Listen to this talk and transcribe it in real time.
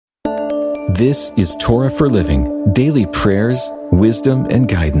This is Torah for Living, daily prayers, wisdom, and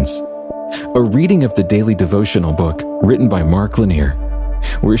guidance. A reading of the daily devotional book written by Mark Lanier.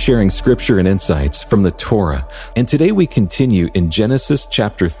 We're sharing scripture and insights from the Torah, and today we continue in Genesis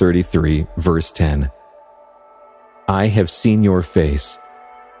chapter 33, verse 10. I have seen your face,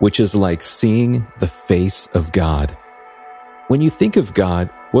 which is like seeing the face of God. When you think of God,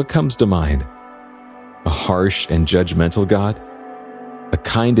 what comes to mind? A harsh and judgmental God? A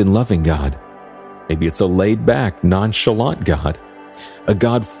kind and loving God? Maybe it's a laid-back, nonchalant God. A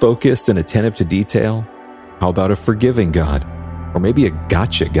God focused and attentive to detail? How about a forgiving God? Or maybe a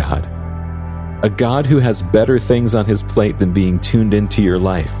gotcha God? A God who has better things on his plate than being tuned into your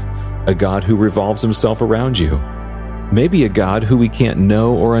life. A God who revolves himself around you. Maybe a God who we can't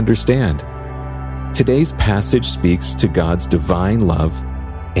know or understand. Today's passage speaks to God's divine love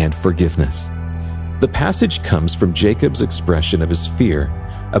and forgiveness. The passage comes from Jacob's expression of his fear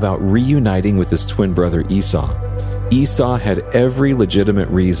about reuniting with his twin brother Esau. Esau had every legitimate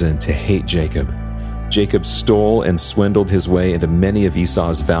reason to hate Jacob. Jacob stole and swindled his way into many of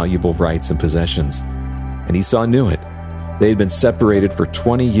Esau's valuable rights and possessions. And Esau knew it. They had been separated for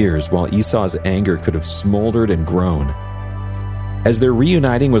 20 years while Esau's anger could have smoldered and grown. As their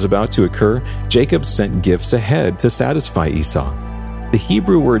reuniting was about to occur, Jacob sent gifts ahead to satisfy Esau. The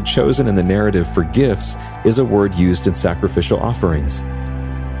Hebrew word chosen in the narrative for gifts is a word used in sacrificial offerings.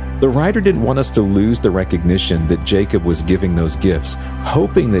 The writer didn't want us to lose the recognition that Jacob was giving those gifts,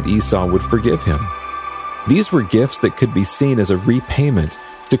 hoping that Esau would forgive him. These were gifts that could be seen as a repayment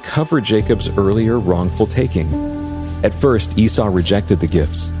to cover Jacob's earlier wrongful taking. At first, Esau rejected the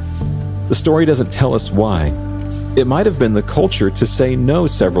gifts. The story doesn't tell us why. It might have been the culture to say no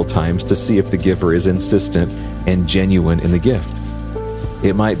several times to see if the giver is insistent and genuine in the gift.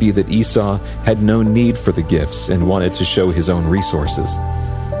 It might be that Esau had no need for the gifts and wanted to show his own resources.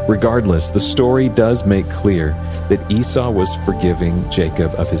 Regardless, the story does make clear that Esau was forgiving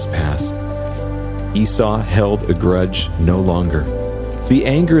Jacob of his past. Esau held a grudge no longer. The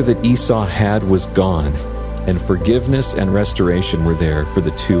anger that Esau had was gone, and forgiveness and restoration were there for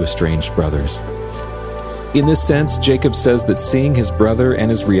the two estranged brothers. In this sense, Jacob says that seeing his brother and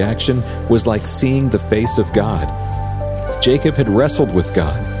his reaction was like seeing the face of God. Jacob had wrestled with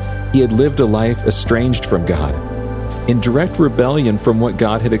God. He had lived a life estranged from God, in direct rebellion from what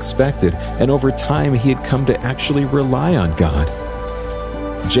God had expected, and over time he had come to actually rely on God.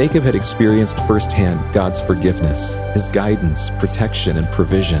 Jacob had experienced firsthand God's forgiveness, his guidance, protection, and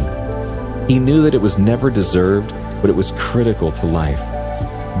provision. He knew that it was never deserved, but it was critical to life.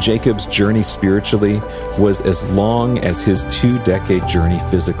 Jacob's journey spiritually was as long as his 2-decade journey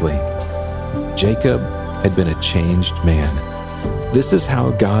physically. Jacob had been a changed man. This is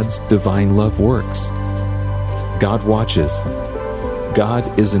how God's divine love works. God watches.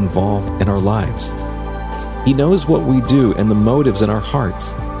 God is involved in our lives. He knows what we do and the motives in our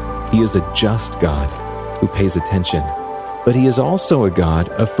hearts. He is a just God who pays attention, but he is also a God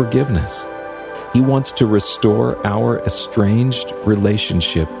of forgiveness. He wants to restore our estranged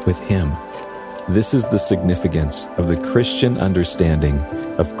relationship with him. This is the significance of the Christian understanding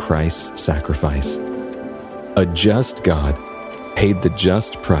of Christ's sacrifice. A just God paid the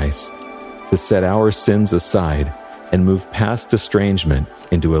just price to set our sins aside and move past estrangement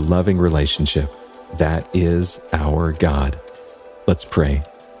into a loving relationship. That is our God. Let's pray.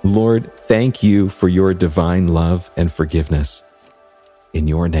 Lord, thank you for your divine love and forgiveness. In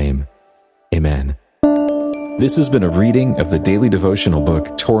your name, amen. This has been a reading of the daily devotional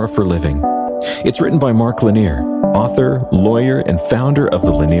book, Torah for Living. It's written by Mark Lanier, author, lawyer, and founder of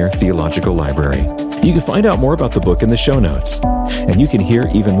the Lanier Theological Library. You can find out more about the book in the show notes. And you can hear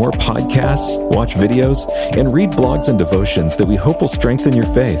even more podcasts, watch videos, and read blogs and devotions that we hope will strengthen your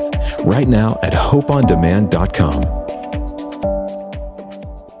faith right now at hopeondemand.com.